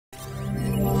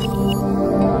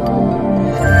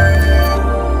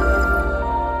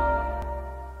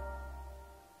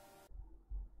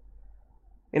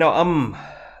I'm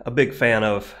a big fan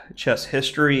of chess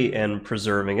history and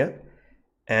preserving it,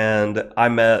 and I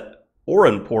met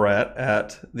Oren Porat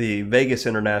at the Vegas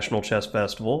International Chess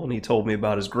Festival, and he told me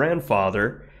about his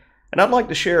grandfather, and I'd like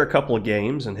to share a couple of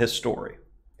games and his story.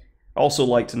 I'd also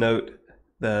like to note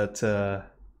that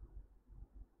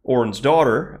Oren's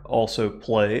daughter also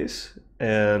plays,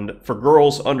 and for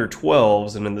girls under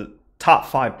 12s and in the top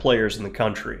 5 players in the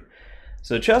country.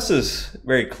 So chess is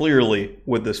very clearly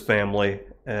with this family,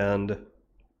 and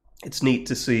it's neat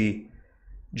to see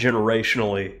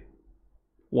generationally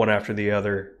one after the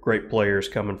other great players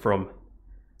coming from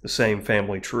the same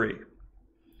family tree.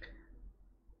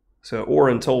 So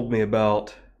Oren told me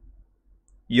about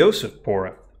Yosef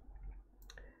Porat,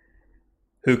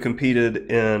 who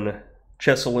competed in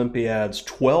chess Olympiads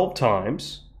 12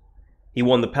 times. He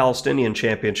won the Palestinian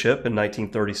Championship in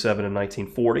 1937 and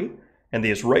 1940, and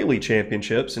the Israeli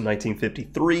Championships in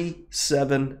 1953,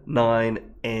 7,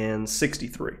 9, and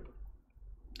 63.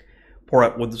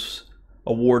 Porat was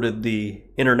awarded the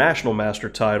International Master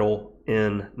title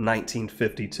in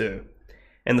 1952.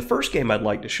 And the first game I'd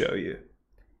like to show you,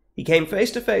 he came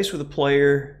face-to-face with a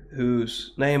player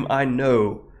whose name I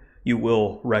know you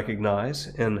will recognize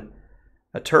in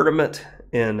a tournament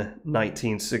in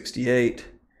 1968,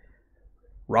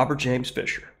 Robert James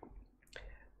Fischer.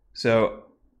 So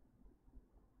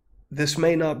this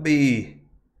may not be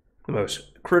the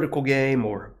most critical game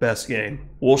or best game.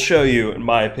 We'll show you, in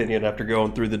my opinion, after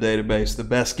going through the database, the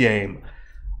best game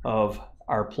of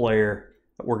our player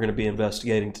that we're going to be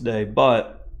investigating today.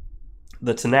 But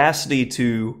the tenacity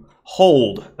to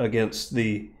hold against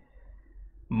the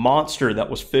monster that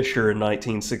was Fischer in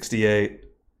 1968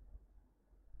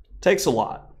 takes a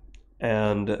lot.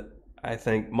 And I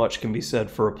think much can be said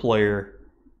for a player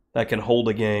that can hold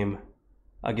a game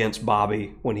against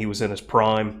Bobby when he was in his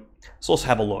prime. So let's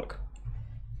have a look.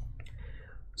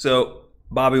 So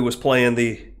Bobby was playing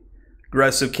the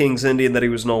aggressive King's Indian that he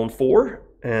was known for,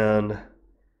 and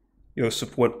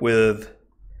Yosef went with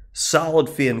solid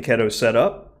fianchetto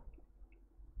setup.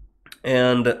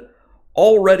 And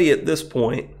already at this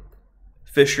point,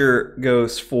 Fischer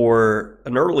goes for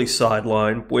an early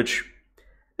sideline, which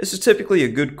this is typically a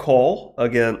good call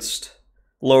against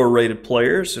lower rated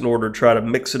players in order to try to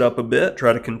mix it up a bit,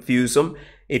 try to confuse them.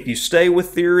 If you stay with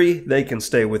theory, they can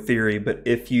stay with theory, but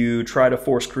if you try to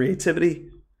force creativity,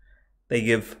 they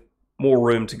give more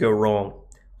room to go wrong.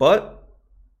 But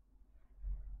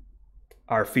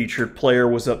our featured player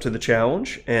was up to the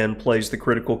challenge and plays the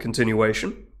critical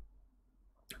continuation.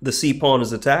 The c-pawn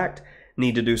is attacked,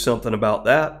 need to do something about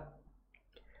that.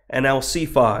 And now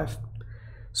c5.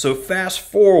 So fast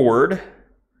forward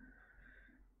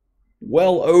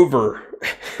well over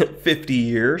 50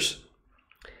 years,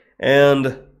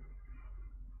 and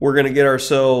we're going to get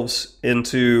ourselves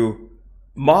into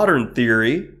modern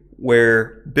theory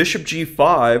where bishop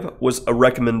g5 was a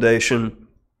recommendation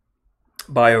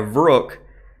by a Vrook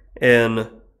in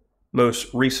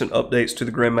most recent updates to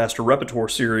the Grandmaster Repertoire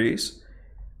series,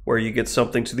 where you get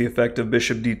something to the effect of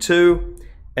bishop d2,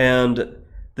 and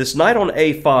this knight on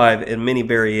a5 in many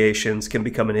variations can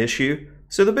become an issue.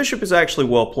 So the bishop is actually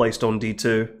well placed on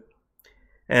d2,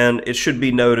 and it should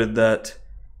be noted that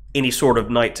any sort of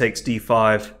knight takes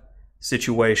d5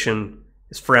 situation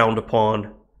is frowned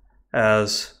upon,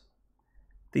 as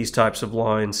these types of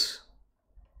lines,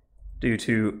 due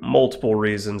to multiple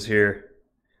reasons here,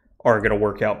 aren't going to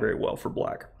work out very well for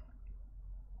black.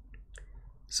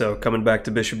 So coming back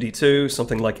to bishop d2,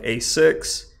 something like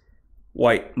a6,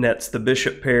 white nets the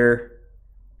bishop pair,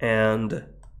 and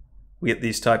we get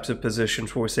these types of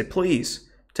positions where we say, please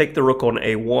take the rook on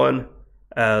a1,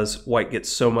 as white gets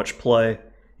so much play.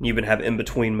 And you even have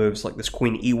in-between moves like this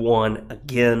queen e1,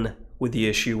 again with the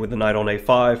issue with the knight on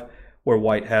a5, where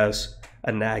white has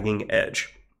a nagging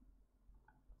edge.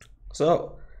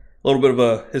 So a little bit of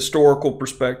a historical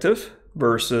perspective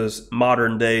versus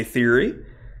modern day theory.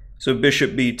 So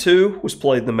bishop b2 was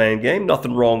played in the main game,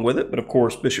 nothing wrong with it, but of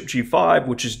course bishop g5,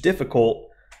 which is difficult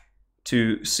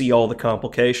to see all the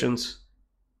complications.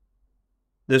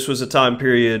 This was a time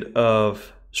period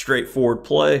of straightforward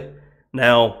play.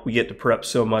 Now we get to prep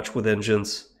so much with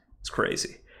engines, it's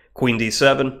crazy. Queen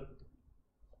d7,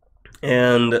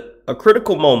 and a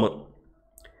critical moment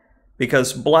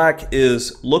because black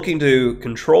is looking to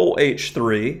control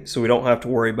h3, so we don't have to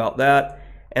worry about that,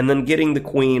 and then getting the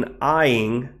queen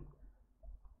eyeing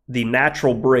the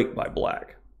natural break by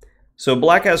black. So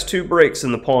black has 2 breaks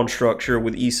in the pawn structure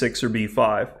with e6 or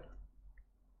b5.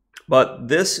 But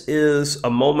this is a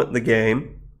moment in the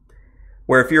game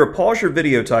where if you're a pause your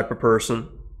video type of person,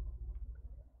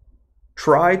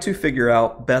 try to figure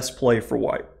out best play for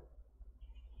white.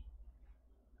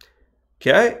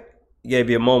 Okay,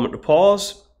 gave you a moment to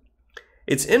pause.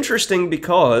 It's interesting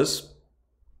because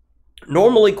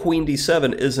normally queen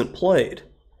d7 isn't played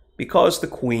because the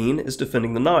queen is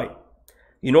defending the knight.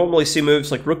 You normally see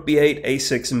moves like rook b8,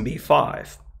 a6, and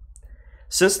b5.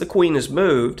 Since the queen is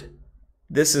moved,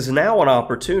 this is now an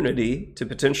opportunity to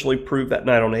potentially prove that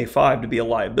knight on a5 to be a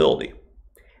liability.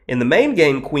 In the main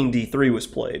game, queen d3 was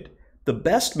played. The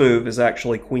best move is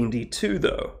actually queen d2,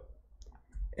 though,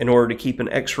 in order to keep an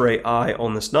x-ray eye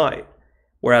on this knight.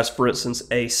 Whereas, for instance,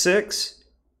 a6,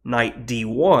 knight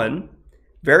d1,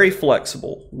 very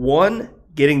flexible. 1,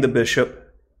 getting the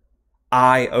bishop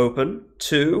eye open.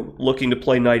 2, looking to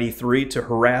play knight e3 to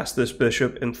harass this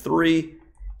bishop. And 3,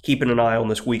 keeping an eye on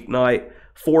this weak knight,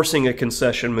 forcing a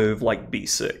concession move like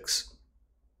b6.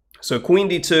 So queen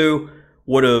d2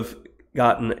 would have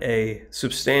gotten a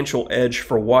substantial edge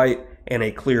for white and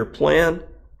a clear plan.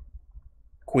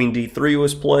 Queen d3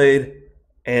 was played,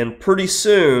 and pretty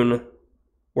soon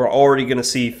we're already going to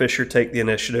see Fischer take the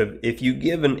initiative. If you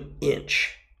give an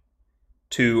inch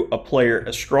to a player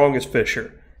as strong as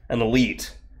Fischer, an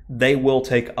elite, they will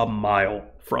take a mile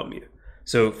from you.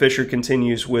 So Fischer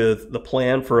continues with the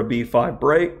plan for a b5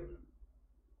 break.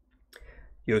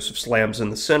 Yosef slams in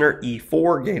the center,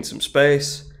 e4, gains some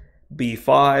space,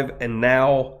 b5, and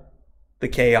now the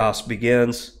chaos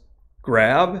begins.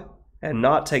 Grab, and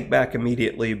not take back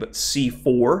immediately, but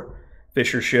c4.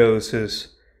 Fischer shows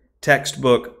his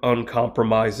textbook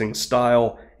uncompromising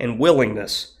style and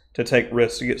willingness to take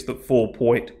risks against the full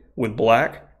point with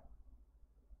black.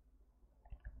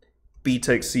 B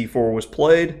takes c4 was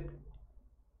played.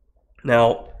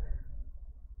 Now,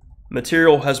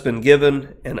 material has been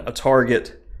given and a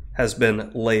target has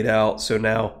been laid out. So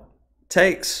now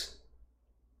takes,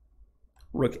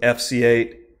 rook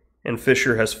fc8, and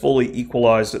Fischer has fully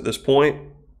equalized at this point.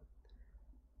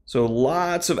 So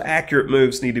lots of accurate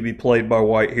moves need to be played by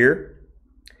white here.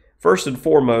 First and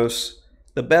foremost,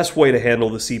 the best way to handle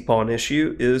the c-pawn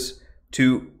issue is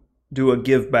to do a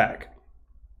give back.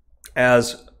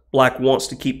 As black wants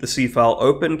to keep the c-file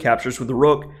open, captures with the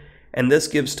rook, and this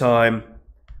gives time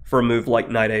for a move like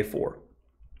knight a4.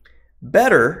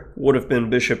 Better would have been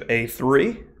bishop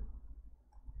a3,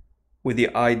 with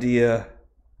the idea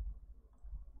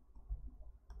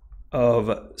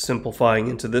of simplifying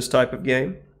into this type of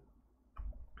game,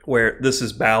 where this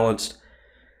is balanced.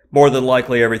 More than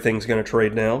likely, everything's going to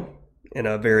trade down in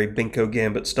a very Binko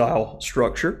Gambit style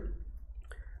structure.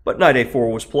 But knight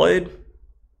a4 was played.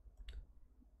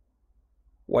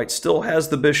 White still has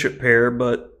the bishop pair,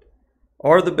 but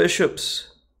are the bishops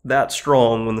that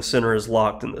strong when the center is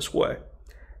locked in this way?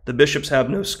 The bishops have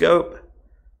no scope,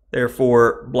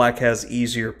 therefore black has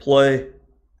easier play.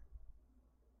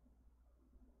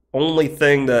 Only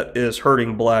thing that is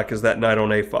hurting black is that knight on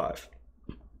a5.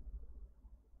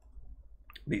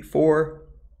 b4.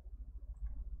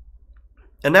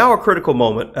 And now a critical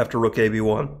moment after rook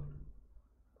ab1.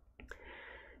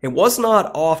 It was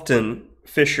not often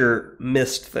Fischer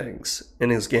missed things in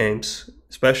his games,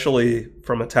 especially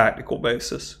from a tactical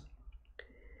basis.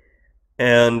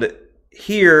 And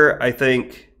here, I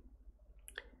think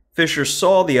Fischer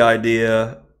saw the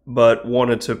idea, but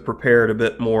wanted to prepare it a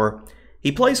bit more.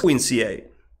 He plays queen c8.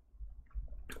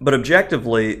 But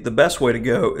objectively, the best way to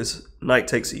go is knight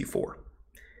takes e4.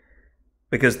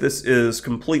 Because this is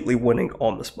completely winning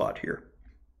on the spot here.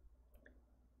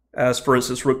 As for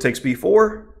instance, rook takes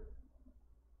b4.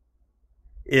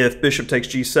 If bishop takes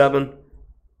g7,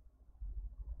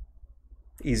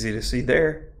 easy to see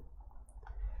there.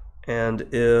 And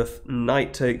if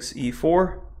knight takes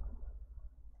e4,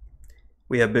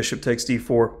 we have bishop takes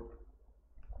d4.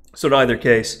 So in either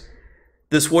case,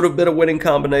 this would have been a winning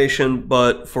combination,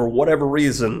 but for whatever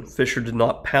reason, Fischer did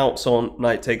not pounce on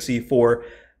knight takes e4.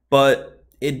 But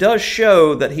it does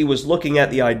show that he was looking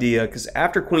at the idea, because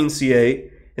after queen c8,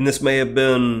 and this may have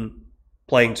been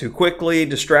playing too quickly,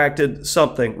 distracted,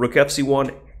 something, rook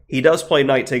fc1, he does play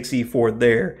knight takes e4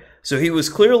 there. So he was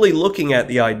clearly looking at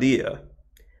the idea.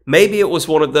 Maybe it was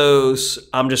one of those,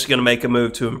 I'm just going to make a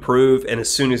move to improve, and as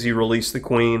soon as he released the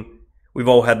queen, we've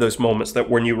all had those moments that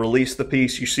when you release the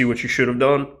piece, you see what you should have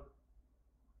done.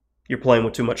 You're playing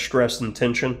with too much stress and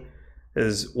tension,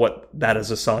 is what that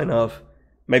is a sign of.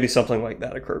 Maybe something like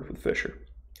that occurred with Fischer.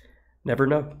 Never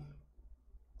know.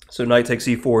 So knight takes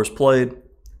e4 is played.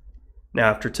 Now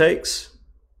after takes,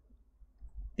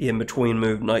 the in-between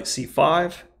move knight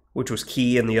c5, which was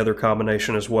key in the other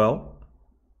combination as well.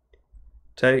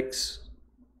 Takes.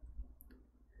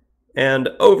 And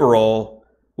overall,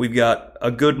 we've got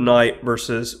a good knight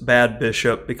versus bad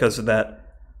bishop because of that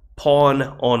pawn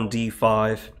on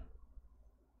d5.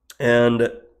 And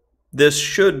this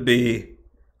should be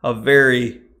a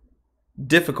very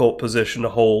difficult position to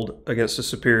hold against a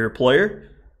superior player.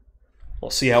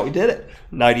 We'll see how he did it.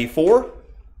 Knight e4.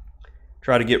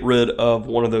 Try to get rid of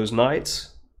one of those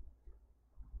knights.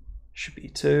 Bishop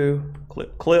e2.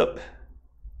 Clip, clip.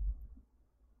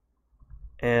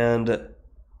 And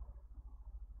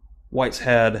White's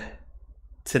had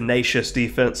tenacious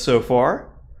defense so far.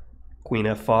 Queen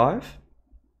f5.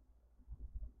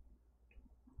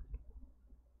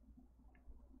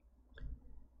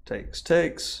 Takes,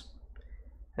 takes.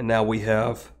 And now we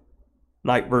have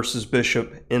knight versus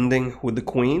bishop ending with the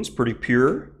queens. Pretty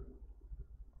pure.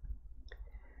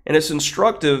 And it's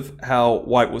instructive how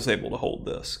White was able to hold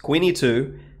this. Queen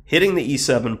e2, hitting the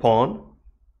e7 pawn.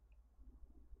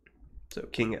 So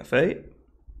king f8.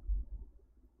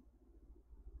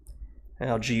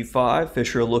 Now g5,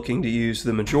 Fischer looking to use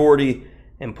the majority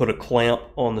and put a clamp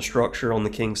on the structure on the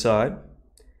king side.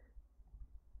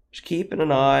 Just keeping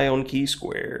an eye on key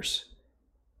squares.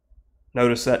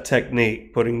 Notice that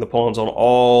technique, putting the pawns on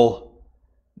all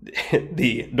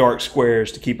the dark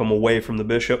squares to keep them away from the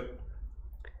bishop.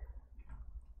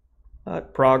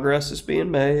 But progress is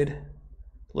being made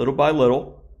little by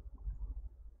little.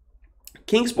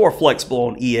 King's more flexible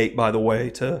on e8, by the way,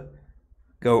 to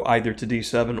go either to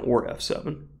d7 or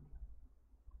f7.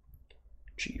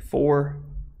 g4.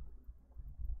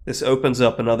 This opens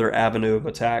up another avenue of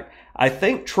attack. I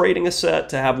think trading a set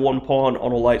to have one pawn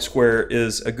on a light square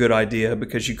is a good idea,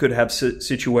 because you could have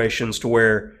situations to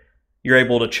where you're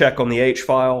able to check on the H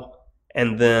file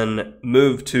and then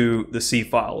move to the C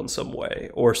file in some way.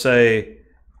 Or say,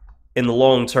 in the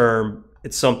long term,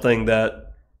 it's something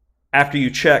that after you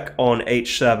check on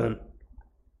H7,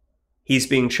 he's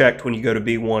being checked when you go to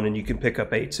B1 and you can pick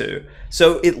up A2.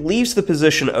 So it leaves the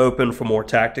position open for more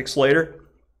tactics later,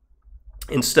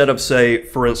 instead of, say,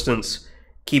 for instance,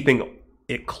 keeping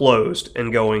it closed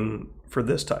and going for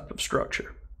this type of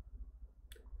structure.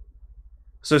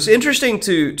 So it's interesting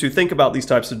to think about these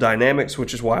types of dynamics,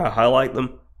 which is why I highlight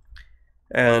them.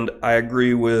 And I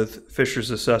agree with Fischer's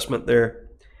assessment there.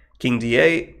 King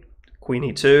d8, queen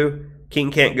e2.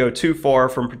 King can't go too far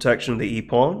from protection of the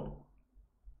e-pawn.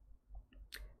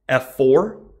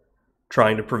 f4,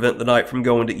 trying to prevent the knight from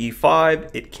going to e5.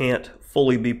 It can't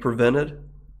fully be prevented.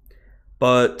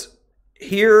 But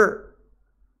here,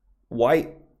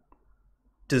 White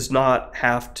does not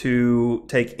have to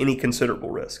take any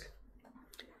considerable risk.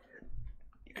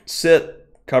 You can sit,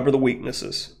 cover the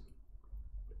weaknesses.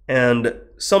 And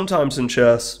sometimes in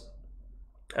chess,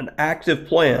 an active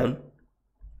plan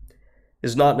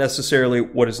is not necessarily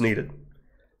what is needed.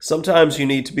 Sometimes you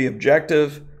need to be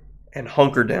objective and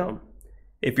hunker down.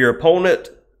 If your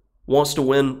opponent wants to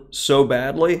win so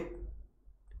badly,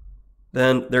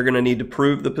 then they're going to need to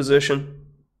prove the position.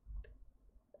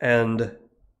 And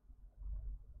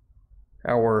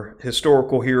our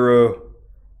historical hero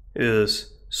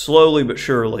is slowly but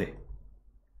surely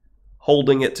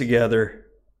holding it together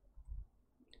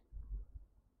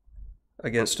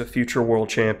against a future world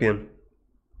champion.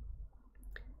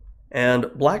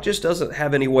 And Black just doesn't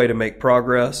have any way to make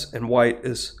progress, and White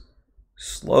is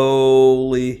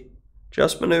slowly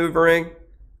just maneuvering,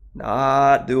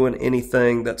 not doing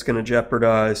anything that's going to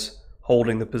jeopardize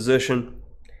holding the position.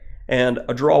 And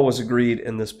a draw was agreed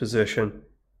in this position.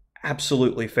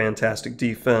 Absolutely fantastic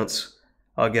defense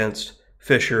against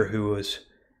Fischer, who was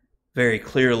very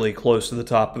clearly close to the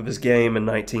top of his game in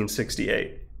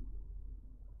 1968.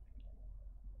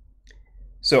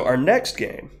 So our next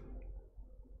game,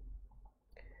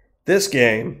 this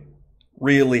game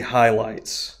really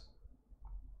highlights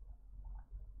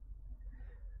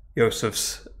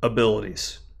Yosef's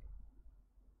abilities.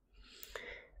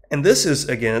 And this is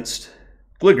against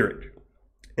Gligoric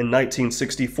in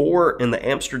 1964 in the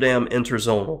Amsterdam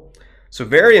Interzonal. So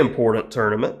very important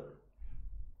tournament.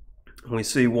 We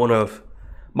see one of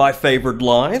my favored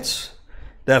lines,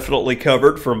 definitely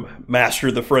covered from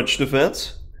Master the French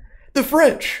Defense. The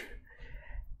French!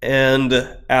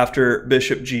 And after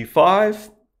bishop g5,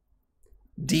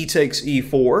 d takes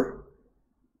e4.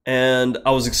 And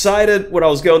I was excited when I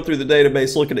was going through the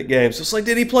database looking at games. It's like,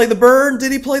 did he play the burn?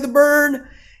 Did he play the burn?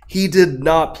 He did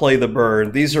not play the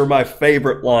burn. These are my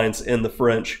favorite lines in the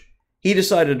French. He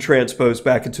decided to transpose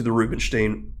back into the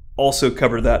Rubinstein. Also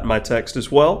covered that in my text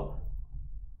as well.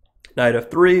 Knight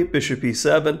f3, bishop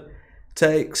e7,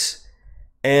 takes.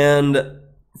 And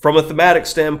from a thematic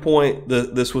standpoint,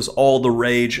 this was all the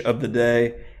rage of the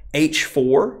day.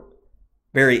 h4,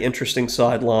 very interesting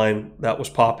sideline that was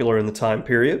popular in the time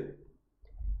period.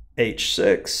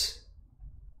 h6,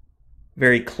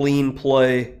 very clean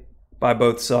play by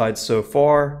both sides so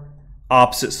far.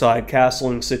 Opposite side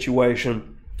castling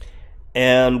situation.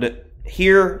 And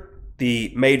Here,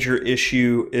 the major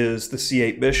issue is the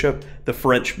c8 bishop, the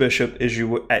French bishop,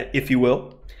 if you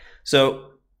will.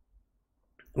 So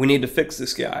we need to fix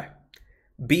this guy.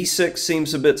 b6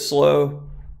 seems a bit slow.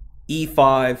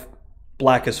 e5,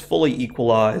 black is fully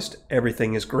equalized.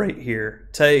 Everything is great here.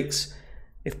 Takes.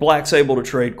 If black's able to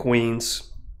trade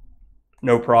queens,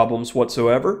 no problems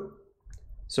whatsoever.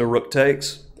 So rook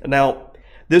takes. Now,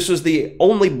 this was the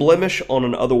only blemish on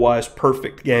an otherwise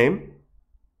perfect game.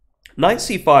 Knight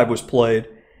c5 was played,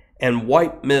 and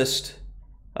white missed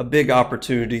a big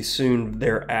opportunity soon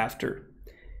thereafter.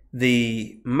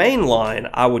 The main line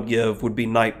I would give would be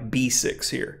knight b6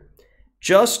 here,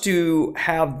 just to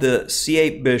have the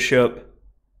c8 bishop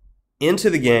into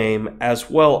the game, as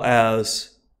well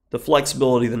as the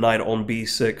flexibility of the knight on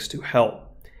b6 to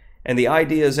help. And the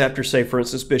idea is after, say, for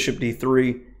instance, bishop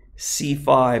d3,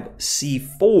 c5,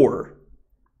 c4,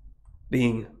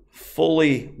 being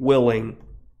fully willing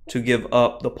to give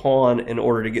up the pawn in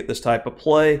order to get this type of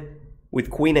play, with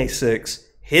queen a6,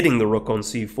 hitting the rook on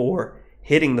c4,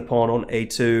 hitting the pawn on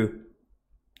a2,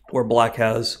 where black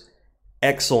has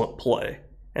excellent play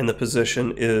and the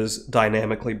position is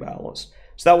dynamically balanced.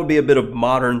 So that would be a bit of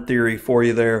modern theory for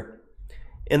you there.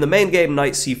 In the main game,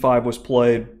 knight c5 was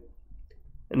played,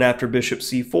 and after bishop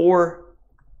c4,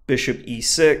 bishop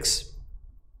e6,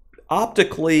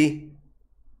 optically,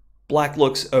 black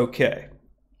looks okay,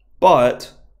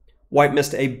 but white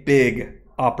missed a big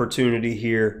opportunity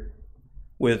here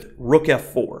with rook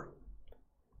f4.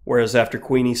 Whereas after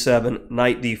queen e7,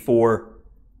 knight d4,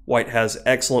 white has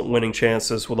excellent winning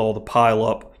chances with all the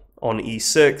pile-up on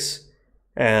e6.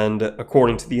 And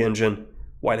according to the engine,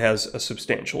 white has a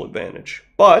substantial advantage.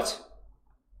 But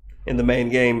in the main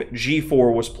game,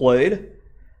 g4 was played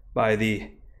by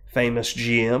the famous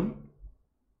GM.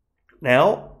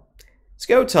 Now, it's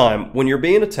go time. When you're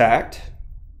being attacked,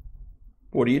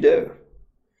 what do?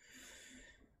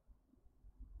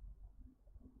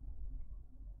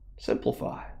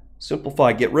 Simplify.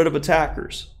 Simplify. Get rid of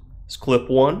attackers. Let's clip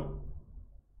one.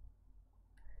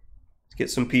 Let's get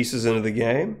some pieces into the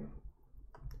game.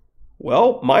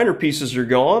 Well, minor pieces are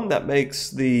gone. That makes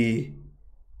the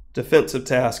defensive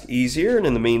task easier. And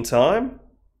in the meantime,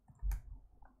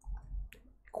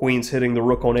 queen's hitting the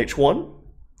rook on h1.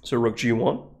 So rook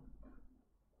g1.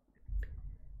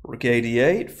 Rook a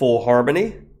d8, full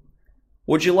harmony.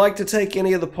 Would you like to take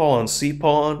any of the pawns? C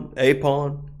pawn, A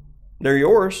pawn? They're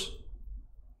yours.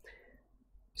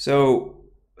 So,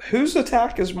 whose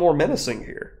attack is more menacing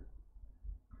here?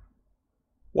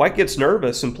 White gets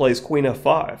nervous and plays queen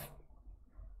f5.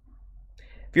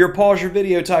 If you're a pause your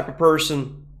video type of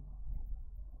person,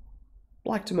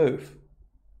 black to move,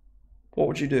 what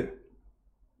would you do?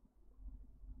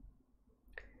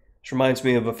 This reminds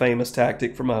me of a famous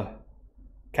tactic from a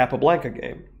Capablanca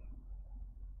game.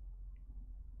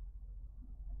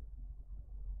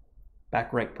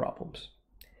 Back rank problems.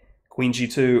 Queen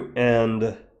g2,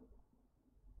 and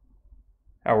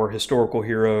our historical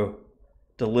hero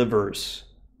delivers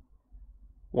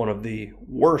one of the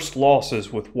worst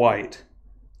losses with white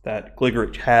that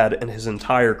Gligoric had in his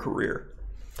entire career.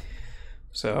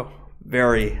 So,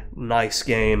 very nice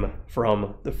game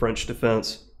from the French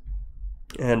defense,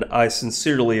 and I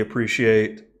sincerely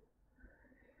appreciate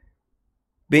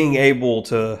being able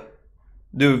to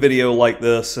do a video like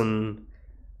this and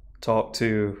talk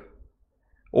to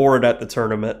Oren at the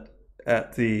tournament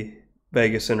at the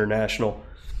Vegas International.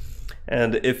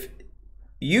 And if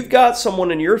you've got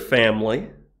someone in your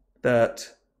family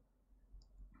that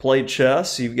played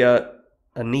chess, you've got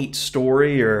a neat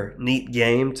story or neat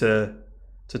game to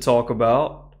talk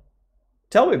about,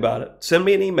 tell me about it. Send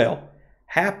me an email.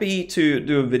 Happy to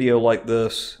do a video like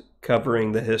this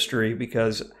covering the history,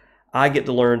 because I get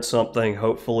to learn something.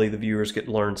 Hopefully the viewers get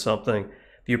to learn something.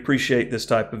 If you appreciate this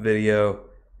type of video,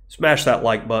 smash that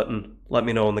like button. Let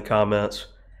me know in the comments.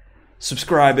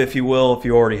 Subscribe if you will, if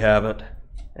you already haven't.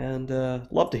 And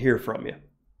love to hear from you.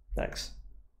 Thanks.